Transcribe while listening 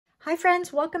Hi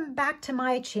friends, welcome back to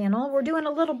my channel. We're doing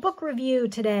a little book review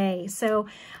today. So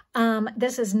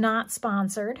this is not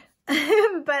sponsored,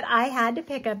 but I had to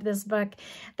pick up this book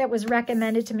that was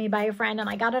recommended to me by a friend and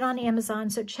I got it on Amazon.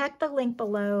 So check the link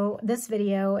below this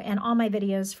video and all my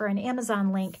videos for an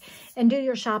Amazon link and do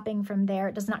your shopping from there.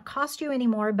 It does not cost you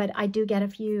anymore, but I do get a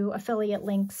few affiliate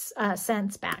links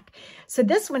cents back. So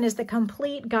this one is the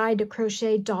Complete Guide to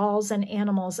Crochet Dolls and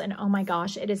Animals. And oh my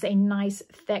gosh, it is a nice,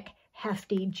 thick,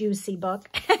 hefty, juicy book.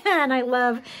 And I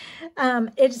love,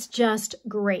 it's just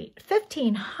great.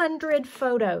 1,500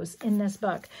 photos in this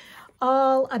book,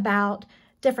 all about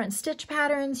different stitch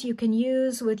patterns you can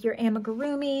use with your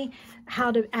amigurumi,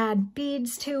 how to add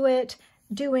beads to it,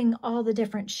 doing all the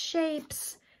different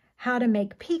shapes, how to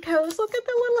make picots. Look at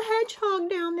the little hedgehog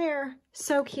down there.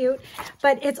 So cute.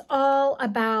 But it's all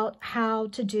about how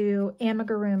to do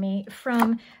amigurumi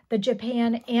from the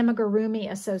Japan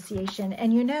Amigurumi Association.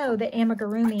 And you know that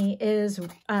amigurumi is,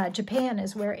 Japan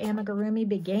is where amigurumi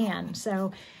began.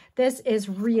 So this is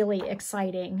really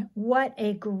exciting. What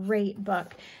a great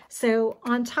book. So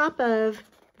on top of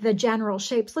the general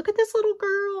shapes, look at this little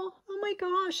girl. Oh my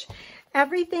gosh.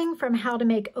 Everything from how to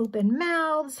make open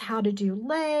mouths, how to do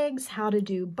legs, how to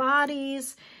do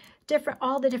bodies,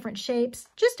 all the different shapes,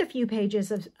 just a few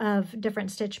pages of different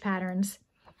stitch patterns.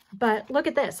 But look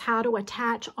at this, how to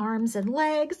attach arms and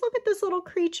legs. Look at this little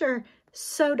creature,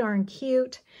 so darn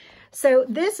cute. So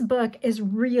this book is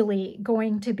really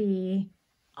going to be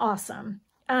awesome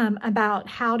about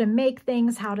how to make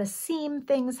things, how to seam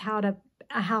things, how to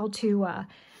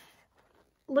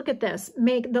look at this,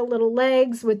 make the little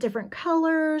legs with different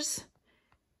colors.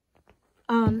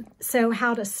 So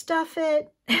how to stuff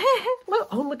it.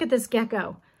 Look at this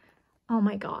gecko. Oh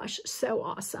my gosh, so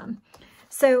awesome.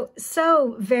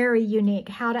 So very unique.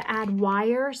 How to add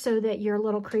wire so that your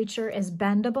little creature is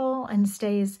bendable and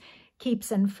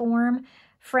keeps in form.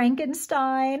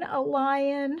 Frankenstein, a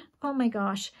lion. Oh my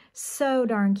gosh, so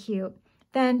darn cute.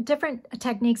 Then different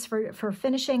techniques for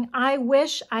finishing. I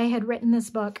wish I had written this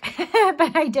book,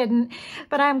 but I didn't,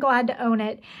 but I'm glad to own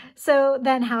it. So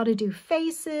then how to do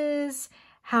faces,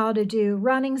 how to do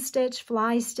running stitch,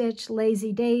 fly stitch,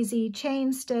 lazy daisy,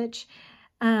 chain stitch,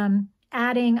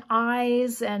 adding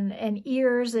eyes and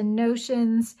ears and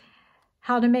notions,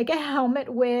 how to make a helmet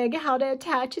wig, how to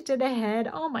attach it to the head.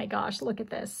 Oh my gosh, look at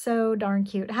this, so darn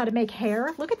cute. How to make hair,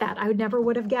 look at that. I never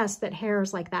would have guessed that hair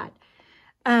is like that.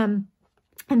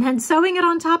 And then sewing it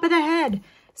on top of the head.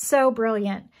 So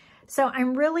brilliant. So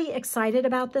I'm really excited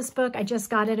about this book. I just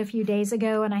got it a few days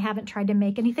ago and I haven't tried to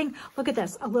make anything. Look at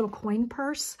this, a little coin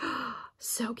purse.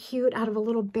 So cute, out of a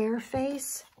little bear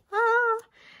face.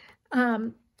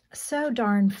 So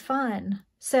darn fun.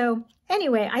 So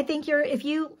anyway, I think if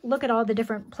you look at all the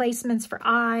different placements for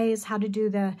eyes, how to do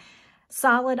the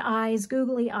solid eyes,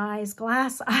 googly eyes,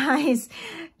 glass eyes,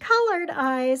 colored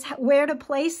eyes, where to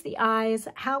place the eyes,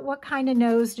 what kind of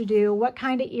nose to do, what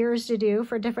kind of ears to do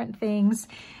for different things,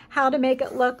 how to make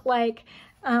it look like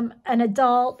an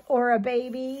adult or a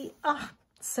baby. Oh,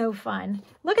 so fun.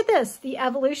 Look at this, the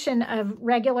evolution of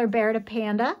regular bear to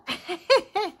panda.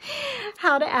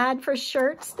 How to add for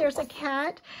shirts. There's a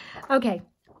cat. Okay.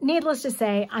 Needless to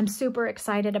say, I'm super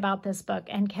excited about this book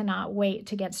and cannot wait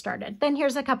to get started. Then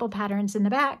here's a couple patterns in the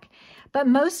back, but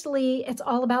mostly it's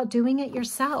all about doing it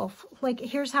yourself. Like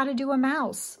here's how to do a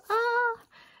mouse.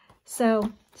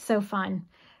 So fun.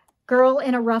 Girl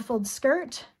in a ruffled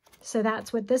skirt. So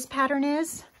that's what this pattern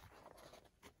is.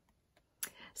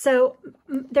 So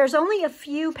there's only a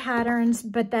few patterns,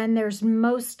 but then there's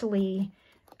mostly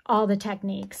all the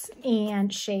techniques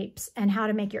and shapes and how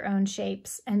to make your own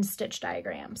shapes and stitch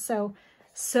diagrams.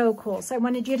 So cool. So I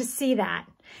wanted you to see that.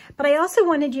 But I also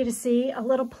wanted you to see a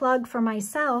little plug for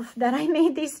myself that I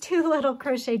made these two little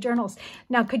crochet journals.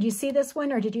 Now, could you see this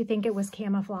one or did you think it was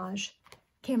camouflage?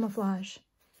 Camouflage.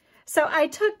 So I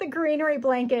took the greenery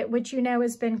blanket, which you know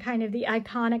has been kind of the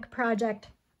iconic project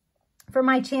for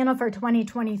my channel for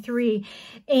 2023,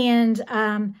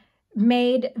 and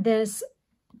made this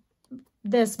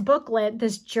booklet,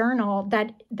 this journal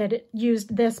that it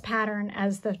used this pattern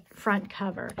as the front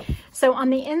cover. So on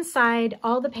the inside,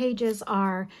 all the pages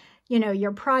are, you know,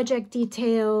 your project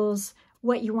details,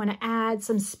 what you want to add,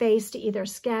 some space to either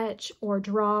sketch or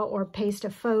draw or paste a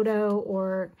photo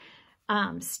or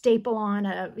staple on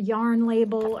a yarn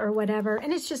label or whatever.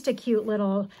 And it's just a cute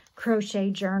little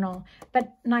crochet journal,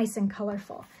 but nice and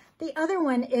colorful. The other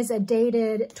one is a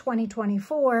dated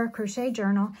 2024 crochet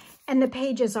journal, and the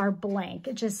pages are blank.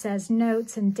 It just says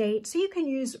notes and date, so you can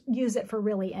use it for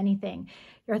really anything.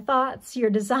 Your thoughts, your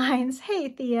designs. Hey,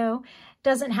 Theo.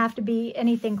 Doesn't have to be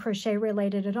anything crochet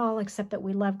related at all, except that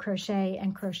we love crochet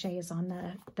and crochet is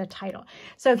on the title.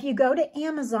 So if you go to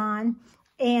Amazon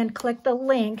and click the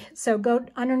link, so go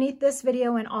underneath this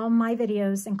video and all my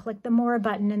videos and click the More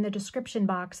button in the description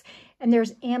box, and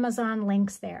there's Amazon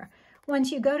links there.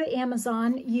 Once you go to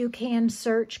Amazon, you can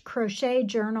search Crochet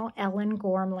Journal Ellen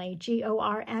Gormley,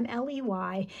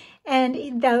 Gormley, and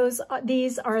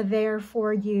these are there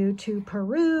for you to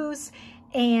peruse,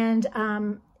 and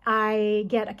I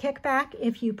get a kickback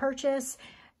if you purchase,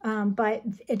 but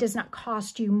it does not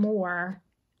cost you more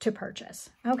to purchase.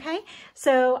 Okay,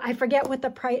 so I forget what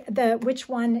which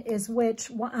one is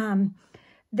which.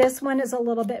 This one is a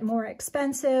little bit more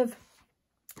expensive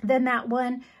than that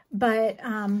one, but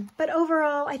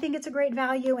overall, I think it's a great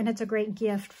value and it's a great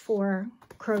gift for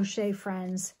crochet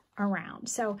friends around.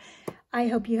 So I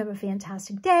hope you have a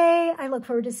fantastic day. I look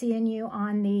forward to seeing you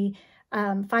on the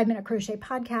 5-Minute Crochet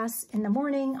Podcast in the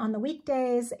morning on the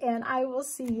weekdays, and I will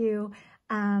see you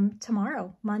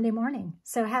tomorrow, Monday morning.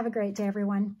 So have a great day,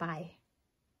 everyone. Bye.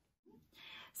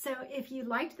 So if you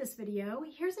liked this video,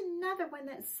 here's another one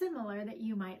that's similar that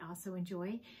you might also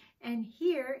enjoy. And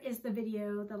here is the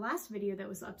video, the last video that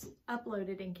was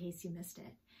uploaded in case you missed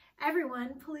it.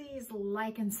 Everyone, please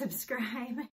like and subscribe.